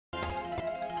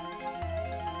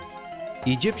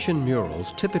Egyptian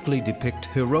murals typically depict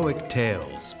heroic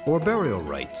tales or burial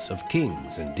rites of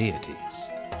kings and deities.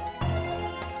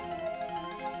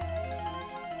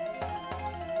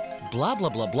 Blah, blah,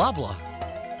 blah, blah, blah.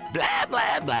 Blah,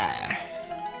 blah, blah.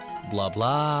 Blah,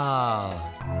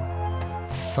 blah.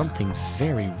 Something's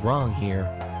very wrong here.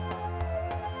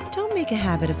 Don't make a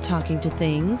habit of talking to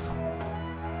things.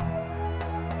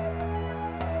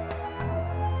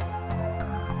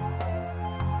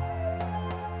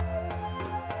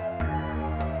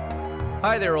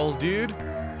 Hi there, old dude.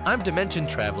 I'm dimension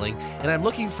traveling, and I'm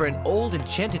looking for an old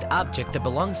enchanted object that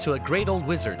belongs to a great old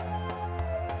wizard.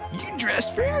 You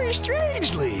dress very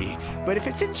strangely, but if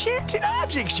it's enchanted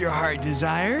objects your heart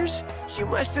desires, you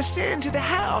must ascend to the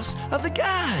house of the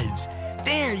gods.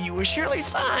 There you will surely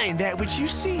find that which you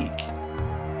seek.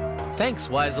 Thanks,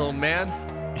 wise old man.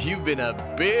 You've been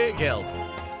a big help.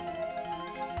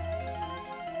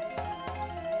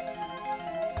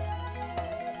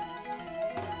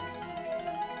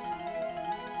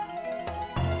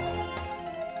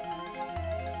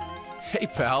 Hey,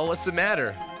 pal, what's the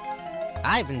matter?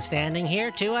 I've been standing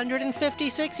here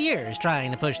 256 years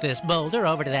trying to push this boulder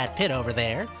over to that pit over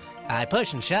there. I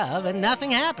push and shove, and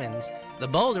nothing happens. The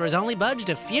boulder has only budged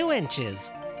a few inches.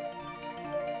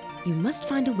 You must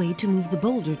find a way to move the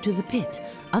boulder to the pit.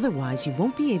 Otherwise, you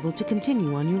won't be able to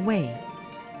continue on your way.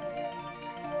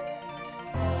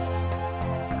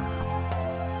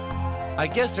 I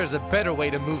guess there's a better way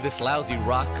to move this lousy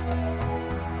rock.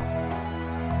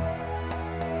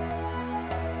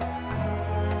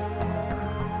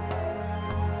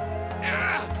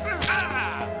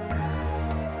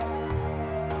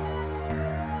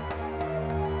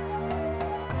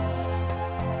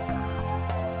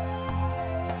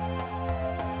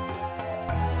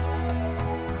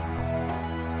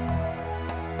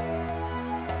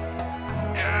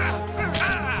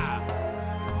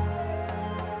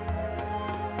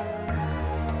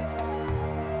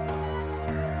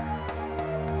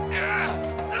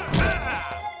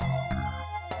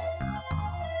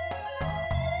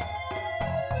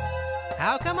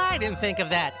 How come I didn't think of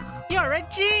that? You're a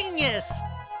genius!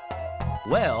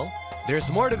 Well, there's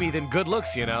more to me than good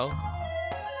looks, you know.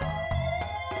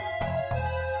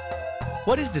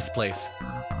 What is this place?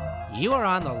 You are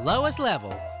on the lowest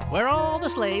level, where all the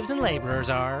slaves and laborers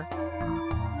are.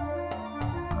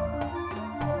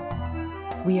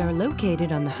 We are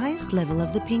located on the highest level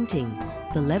of the painting,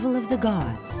 the level of the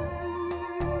gods.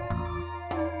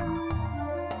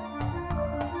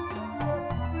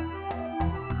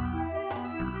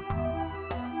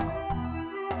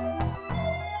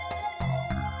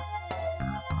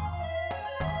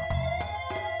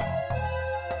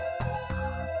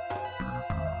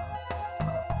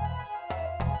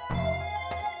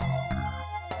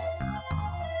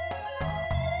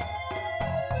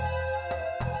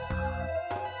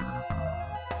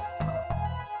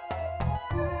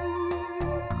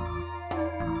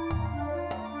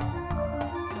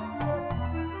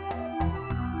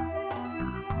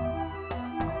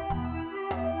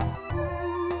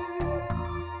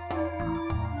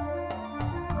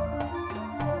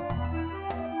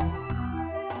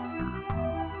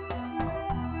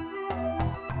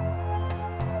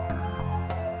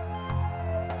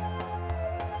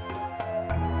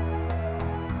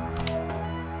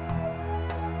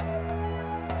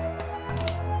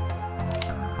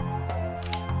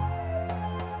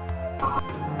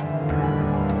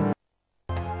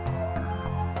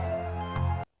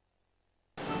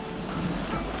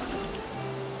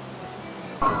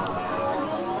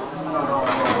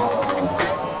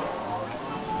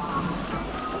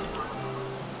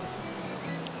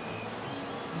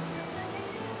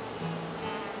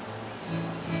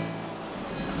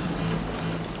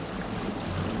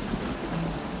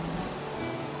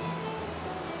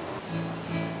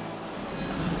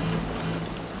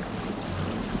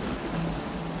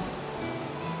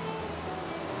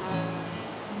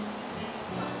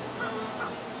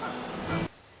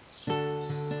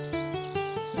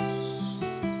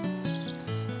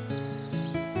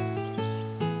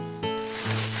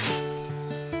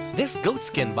 This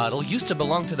goatskin bottle used to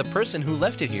belong to the person who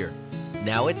left it here.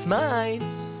 Now it's mine.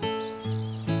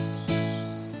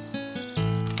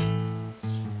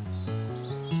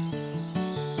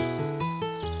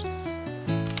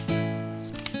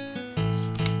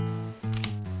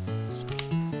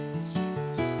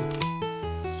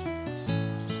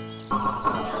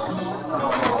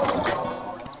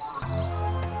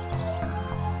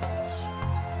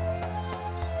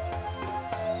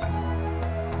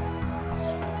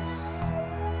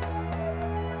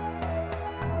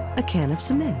 A can of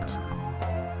cement.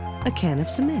 A can of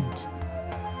cement.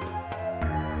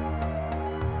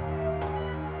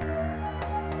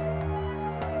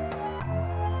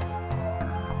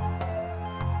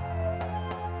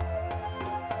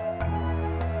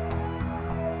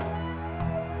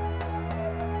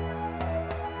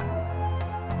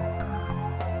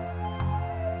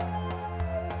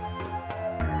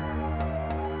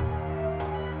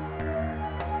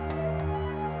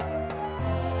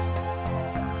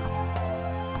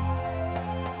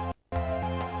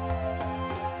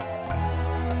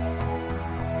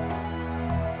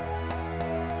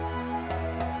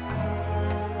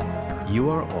 You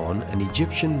are on an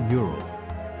Egyptian mural.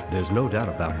 There's no doubt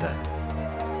about that.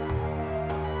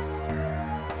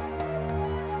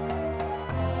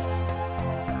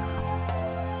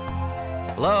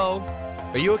 Hello?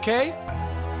 Are you okay?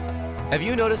 Have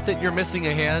you noticed that you're missing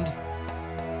a hand?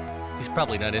 He's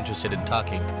probably not interested in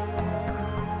talking.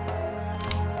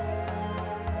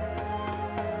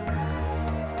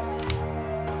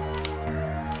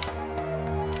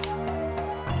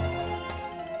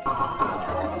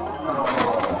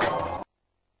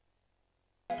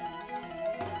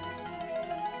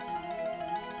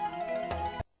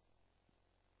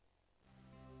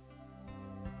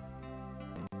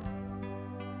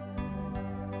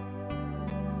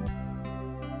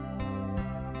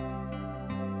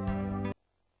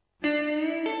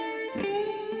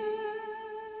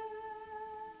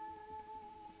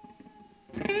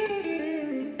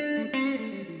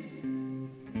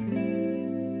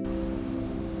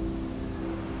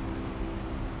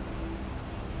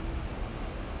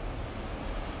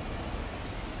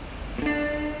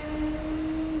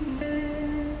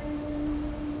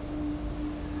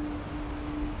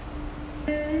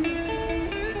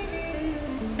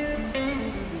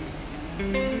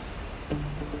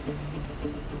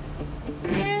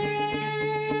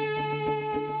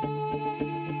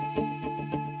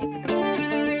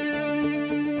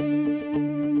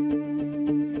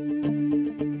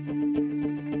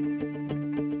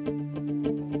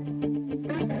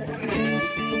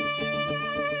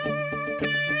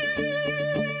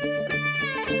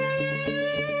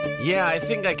 Yeah, I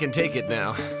think I can take it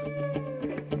now.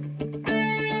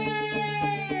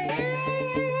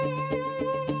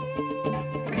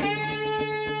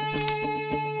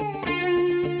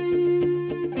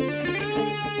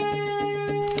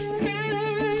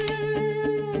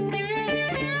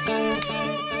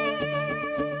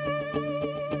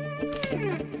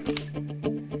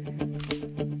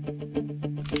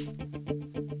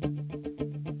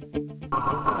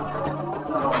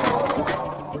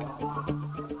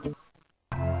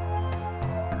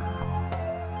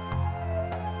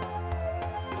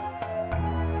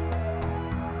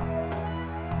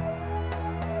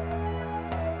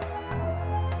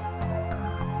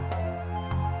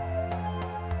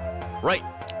 Right,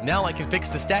 now I can fix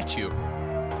the statue.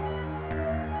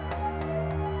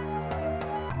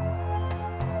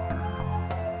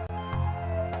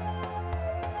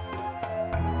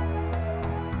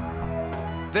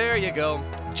 There you go,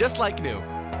 just like new.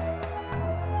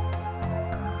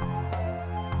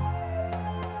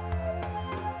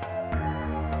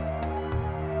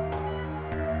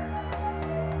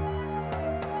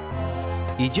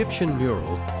 Egyptian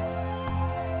mural.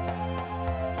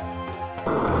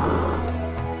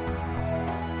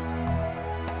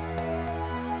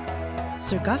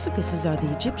 Sarcophaguses are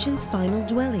the Egyptians' final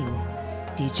dwelling.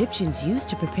 The Egyptians used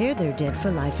to prepare their dead for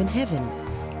life in heaven.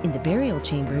 In the burial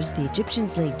chambers, the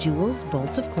Egyptians laid jewels,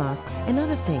 bolts of cloth, and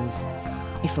other things.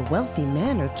 If a wealthy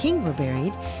man or king were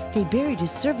buried, they buried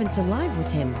his servants alive with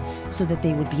him, so that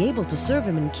they would be able to serve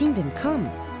him in kingdom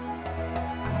come.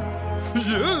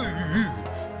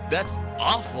 That's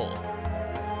awful.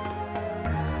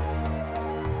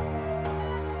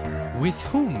 With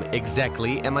whom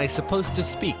exactly am I supposed to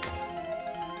speak?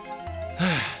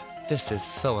 This is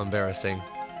so embarrassing.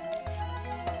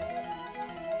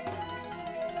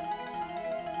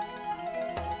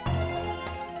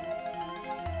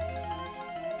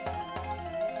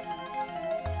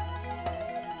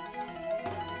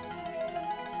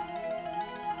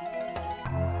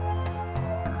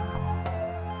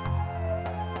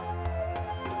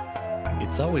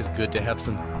 It's always good to have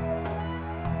some...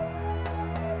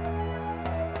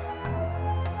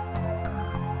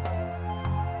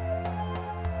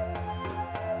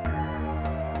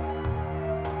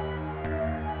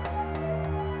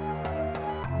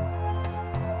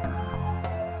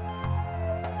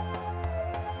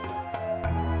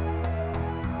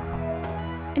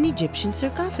 An Egyptian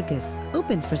sarcophagus,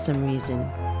 open for some reason.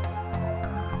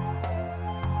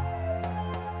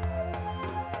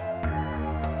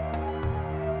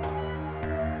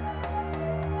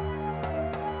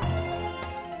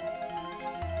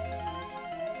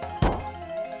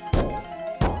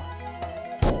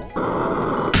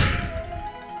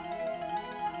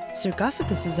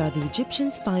 Sarcophaguses are the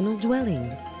Egyptians' final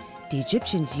dwelling. The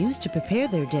Egyptians used to prepare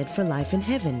their dead for life in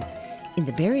heaven. In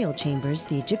the burial chambers,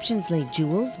 the Egyptians laid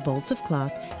jewels, bolts of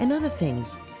cloth, and other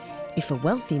things. If a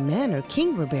wealthy man or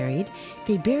king were buried,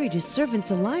 they buried his servants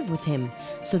alive with him,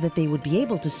 so that they would be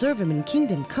able to serve him in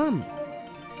kingdom come.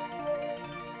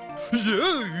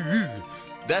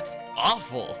 That's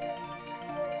awful.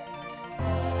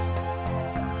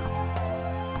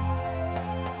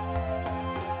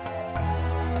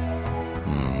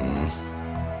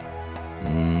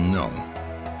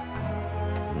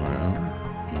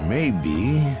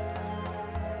 maybe...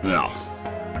 No.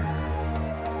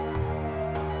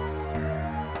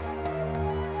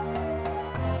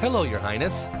 Hello, Your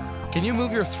Highness. Can you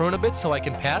move your throne a bit so I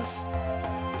can pass?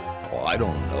 Oh, I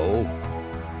don't know.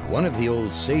 One of the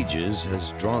old sages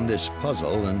has drawn this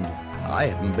puzzle, and I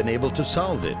haven't been able to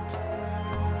solve it.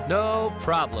 No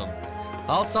problem.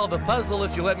 I'll solve the puzzle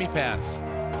if you let me pass.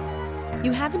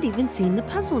 You haven't even seen the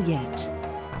puzzle yet.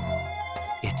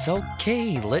 It's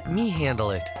okay. Let me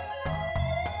handle it.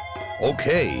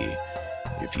 Okay.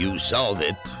 If you solve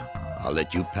it, I'll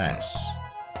let you pass.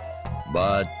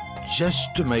 But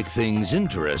just to make things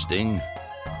interesting,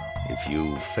 if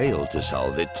you fail to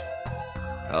solve it,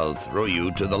 I'll throw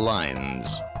you to the lions.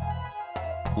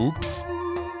 Oops.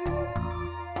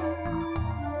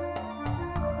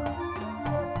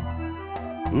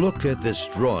 Look at this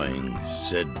drawing,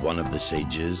 said one of the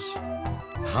sages.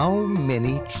 How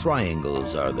many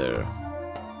triangles are there?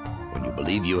 When you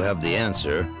believe you have the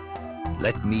answer,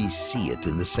 let me see it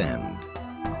in the sand.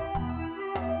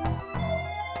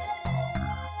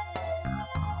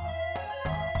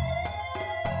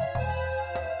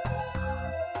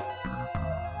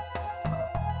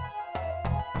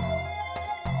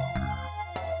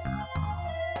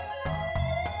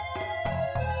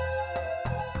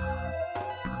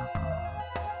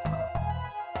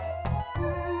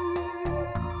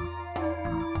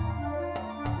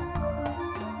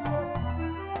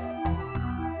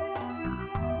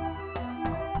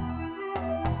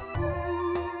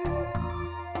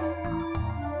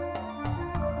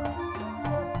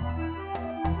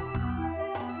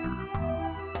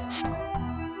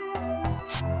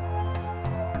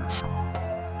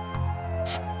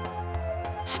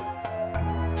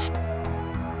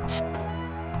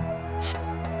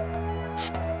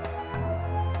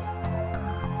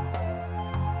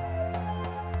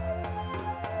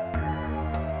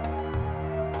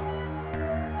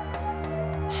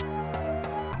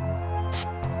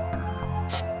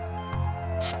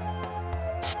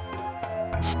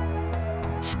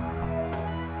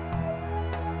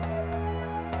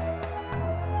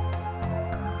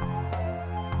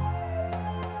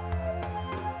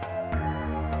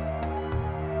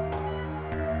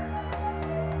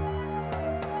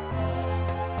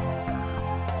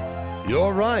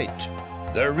 You're right.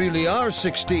 There really are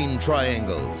 16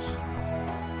 triangles.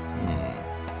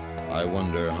 I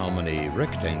wonder how many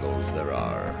rectangles there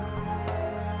are.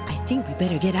 I think we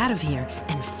better get out of here,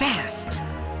 and fast.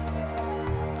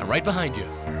 I'm right behind you.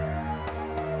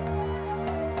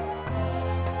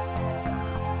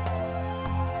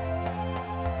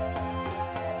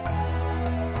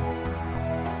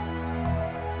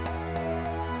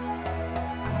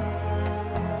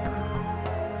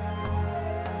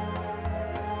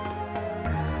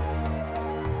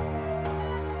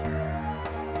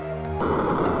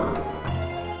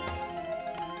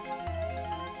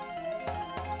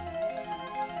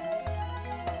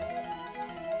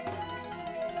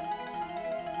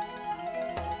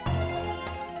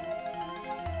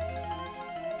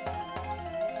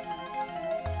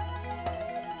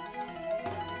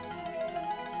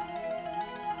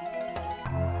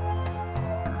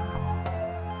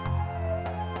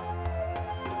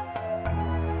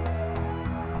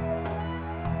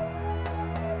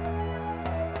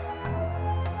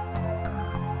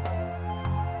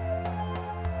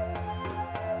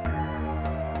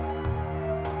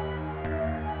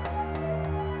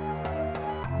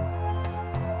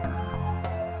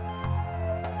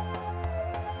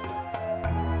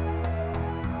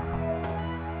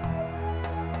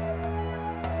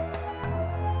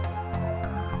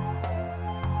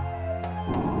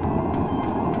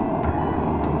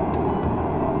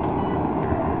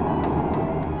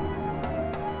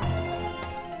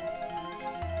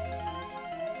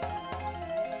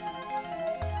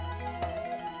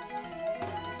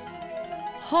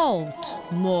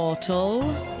 Halt, mortal.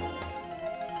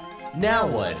 Now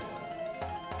what?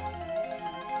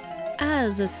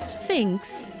 As a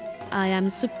sphinx, I am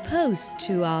supposed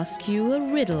to ask you a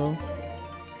riddle.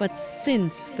 But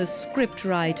since the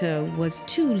scriptwriter was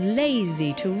too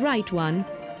lazy to write one,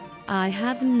 I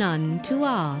have none to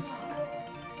ask.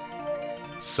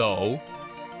 So?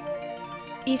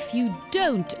 If you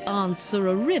don't answer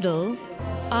a riddle,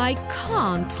 I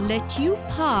can't let you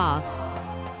pass.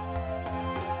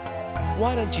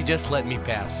 Why don't you just let me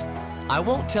pass? I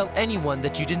won't tell anyone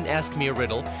that you didn't ask me a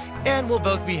riddle, and we'll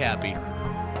both be happy.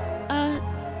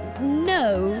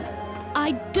 No,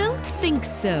 I don't think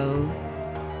so.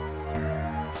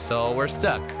 So we're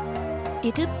stuck.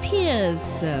 It appears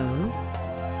so.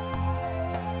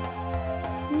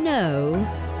 No,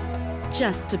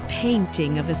 just a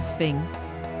painting of a sphinx.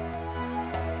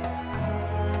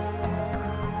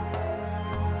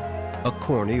 a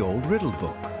corny old riddle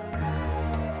book.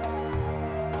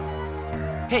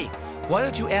 Hey, why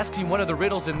don't you ask me one of the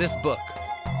riddles in this book?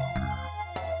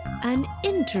 An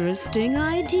interesting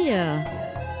idea.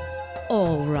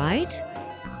 All right,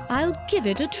 I'll give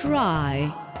it a try.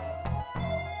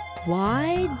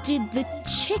 Why did the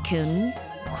chicken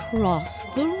cross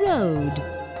the road?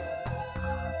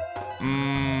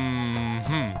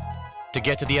 To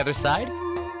get to the other side?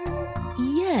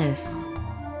 Yes.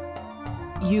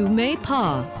 You may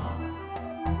pass.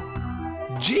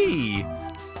 Gee,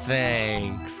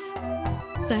 thanks.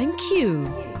 Thank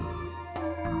you.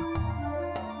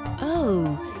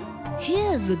 Oh,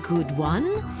 here's a good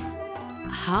one.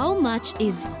 How much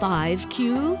is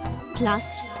 5Q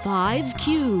plus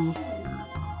 5Q?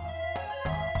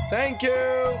 Thank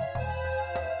you!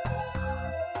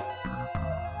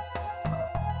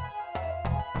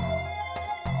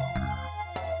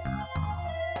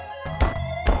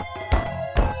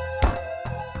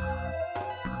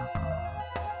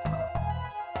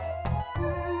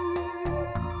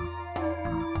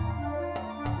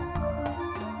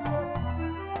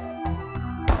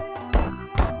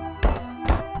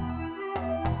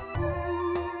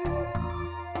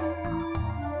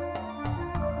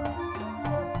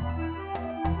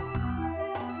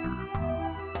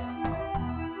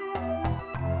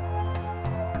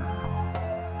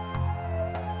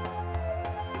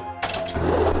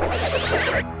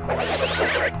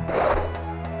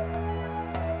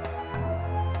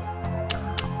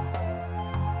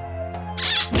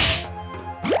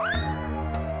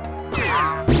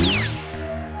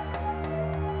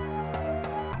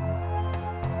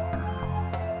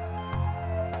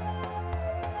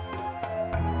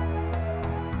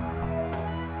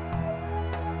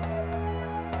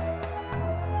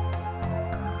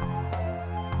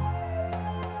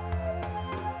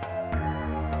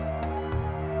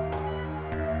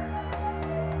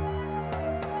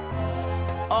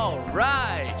 All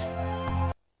right!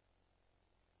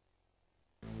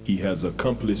 He has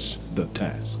accomplished the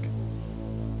task.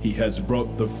 He has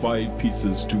brought the 5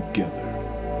 pieces together.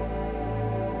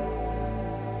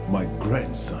 My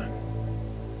grandson.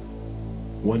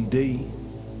 One day,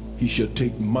 he shall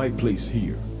take my place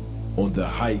here on the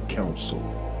High Council.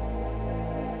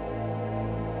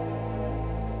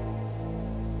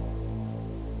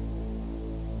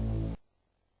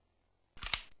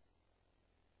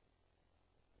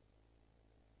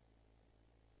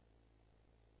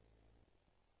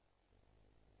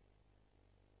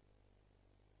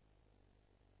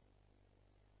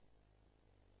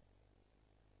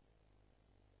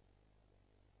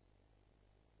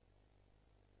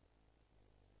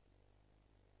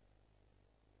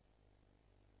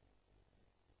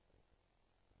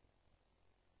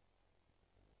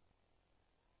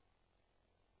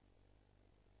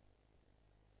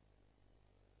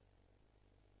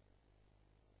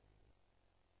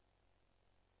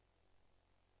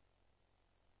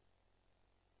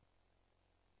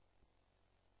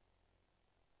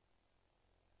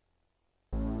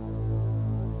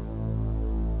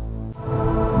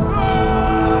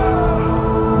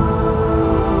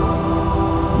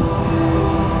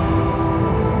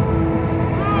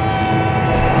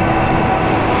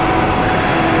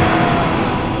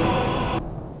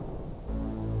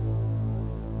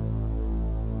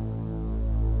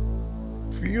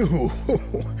 Phew,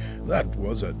 that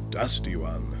was a dusty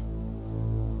one.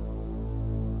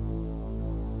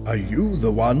 Are you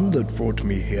the one that brought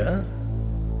me here?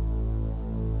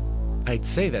 I'd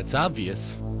say that's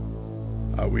obvious.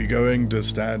 Are we going to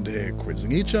stand here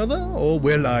quizzing each other, or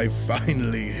will I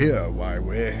finally hear why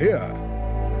we're here?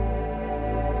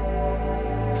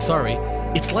 Sorry,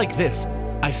 it's like this.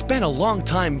 I spent a long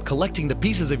time collecting the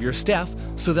pieces of your staff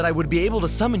so that I would be able to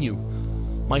summon you.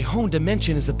 My home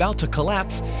dimension is about to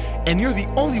collapse, and you're the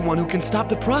only one who can stop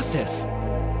the process.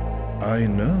 I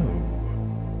know.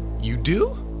 You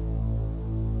do?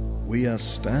 We are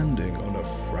standing on a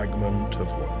fragment of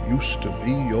what used to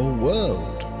be your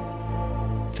world.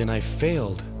 Then I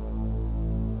failed.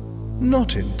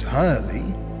 Not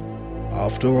entirely.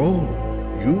 After all,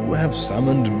 you have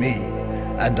summoned me,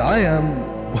 and I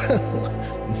am, well,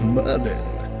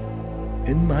 Merlin.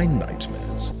 In my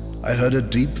nightmares, I heard a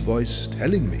deep voice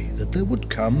telling me that there would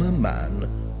come a man,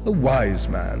 a wise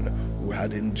man, who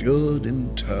had endured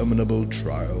interminable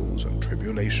trials and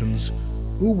tribulations,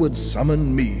 who would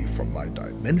summon me from my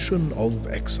dimension of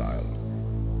exile.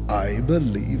 I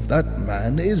believe that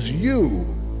man is you,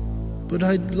 but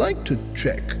I'd like to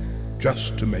check,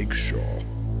 just to make sure.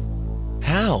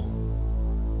 How?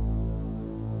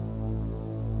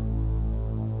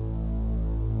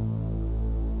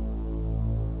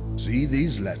 See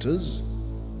these letters?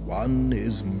 One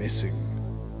is missing.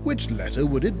 Which letter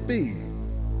would it be?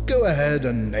 Go ahead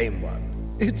and name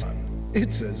one. It's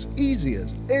as easy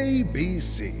as A, B,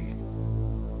 C.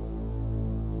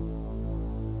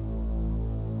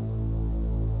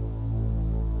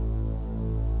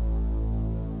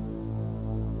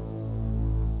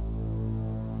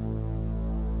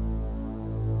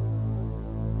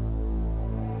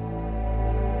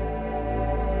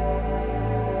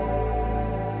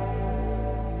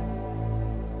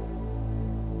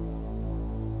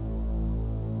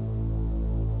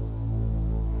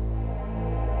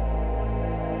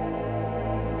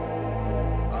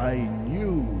 I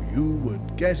knew you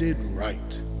would get it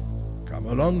right. Come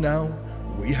along now,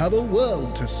 we have a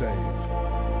world to save.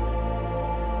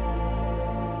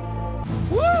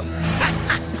 Woo!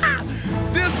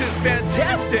 This is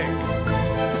fantastic!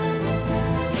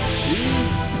 See?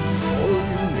 All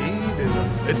you need is a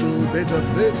little bit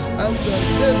of this and a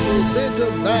little bit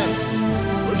of that.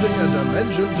 Putting a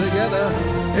dimension together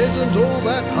isn't all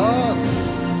that hard.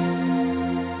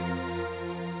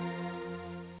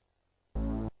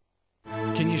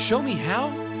 Can you show me how?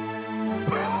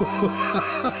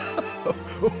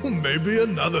 Maybe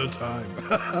another time.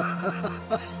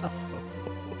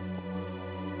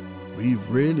 We've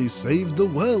really saved the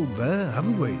world there,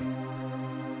 haven't we?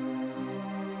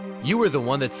 You were the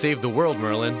one that saved the world,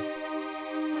 Merlin.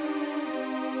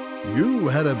 You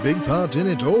had a big part in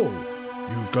it all.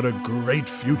 You've got a great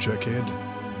future, kid.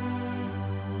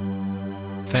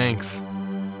 Thanks.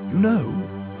 You know,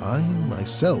 I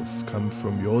myself come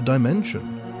from your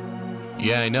dimension.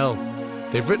 Yeah, I know.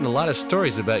 They've written a lot of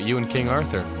stories about you and King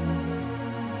Arthur.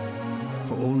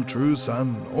 All true,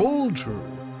 son, all true.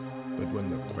 But when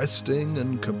the questing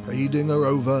and capading are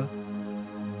over,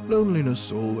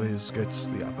 loneliness always gets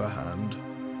the upper hand.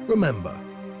 Remember,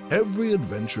 every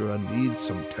adventurer needs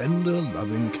some tender,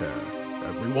 loving care.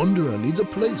 Every wanderer needs a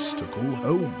place to call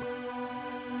home.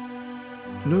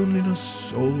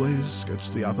 Loneliness always gets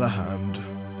the upper hand.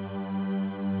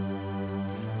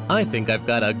 I think I've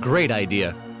got a great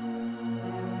idea.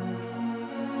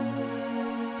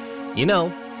 You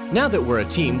know, now that we're a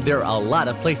team, there are a lot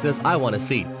of places I want to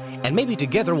see. And maybe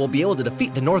together we'll be able to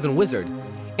defeat the Northern Wizard.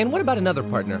 And what about another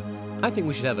partner? I think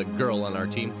we should have a girl on our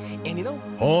team. And you know...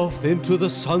 Off into the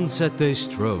sunset they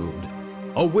strode,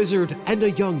 a wizard and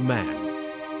a young man.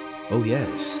 Oh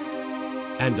yes,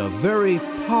 and a very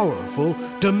powerful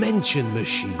dimension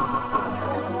machine.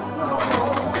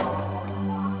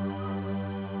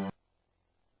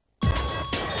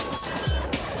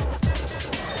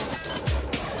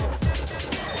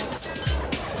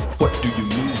 What do you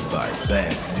mean by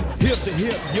bad news? Hip to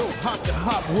hip, yo, hop to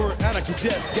hop, word out of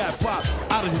just got popped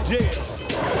out of the jail.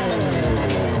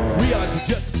 Reality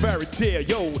just a fairy tale,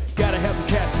 yo. Gotta have some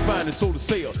cash to find and sold to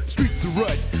sell. Streets are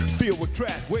rut, filled with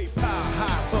trash, way power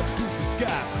high up through the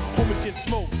sky. Homies get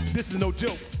smoked, this is no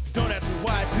joke. Don't ask me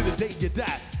why to the day you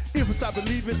die. If we stop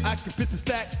believing, I can fit the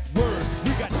stack. Word, we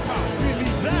got the power, we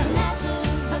leave that.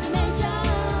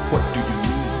 What do you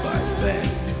mean by bad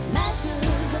news?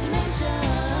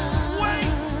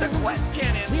 The quest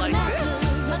can't end like this!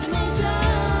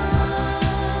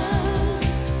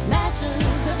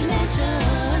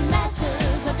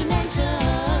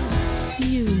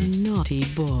 You naughty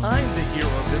boy. I'm the hero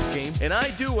of this game, and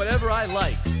I do whatever I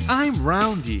like. I'm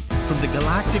Roundy from the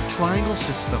Galactic Triangle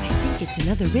System. I think it's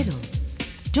another riddle.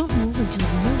 Don't move until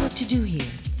you know what to do here.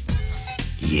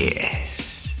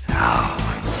 Yes. How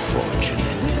unfortunate.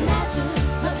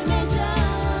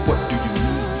 What do you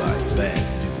mean by bad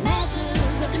news?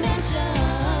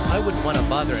 I wouldn't want to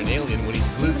bother an alien when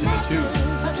he's glued to the tube.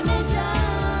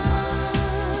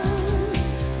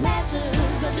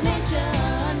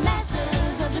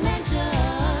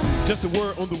 Just a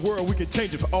word on the world, we can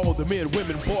change it for all the men,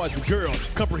 women, boys, and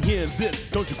girls. Comprehend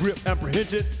this, don't you grip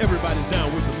apprehension? Everybody's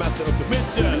down with the master of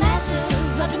dimension.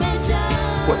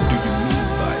 What do you mean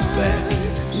by bad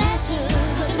news?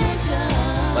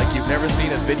 Like you've never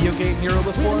seen a video game hero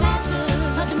before?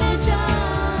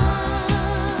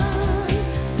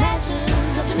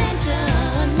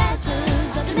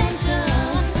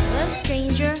 Hello,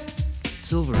 stranger.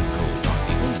 Silver and gold aren't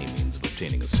the only means of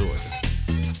obtaining a sword.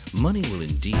 Money will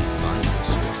indeed buy you a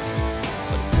sword,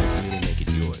 but it won't really make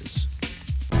it yours.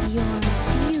 Your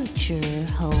future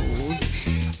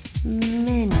holds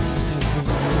many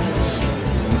adventures.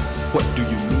 What do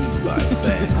you mean by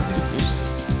bad news?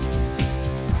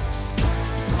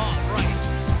 All right,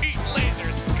 eat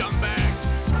lasers, scumbags!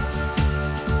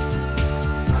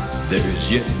 There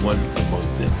is yet one among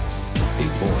them, a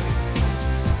boy.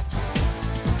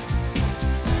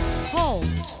 Halt,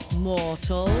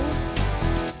 mortal.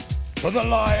 For the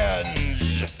lions!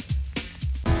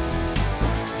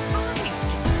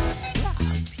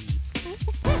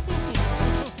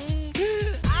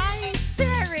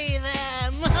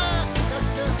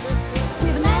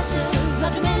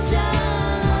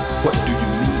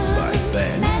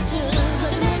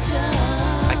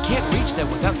 accomplish that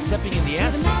without stepping in the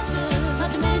acid?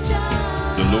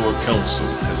 The lower council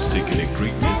has taken a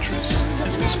great interest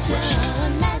in this question.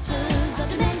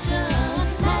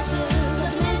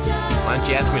 Why don't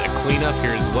you ask me to clean up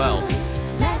here as well?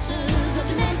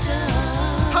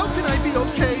 How can I be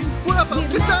okay? We're about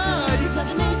to die!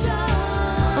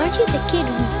 Aren't you the kid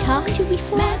we talked to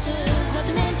before?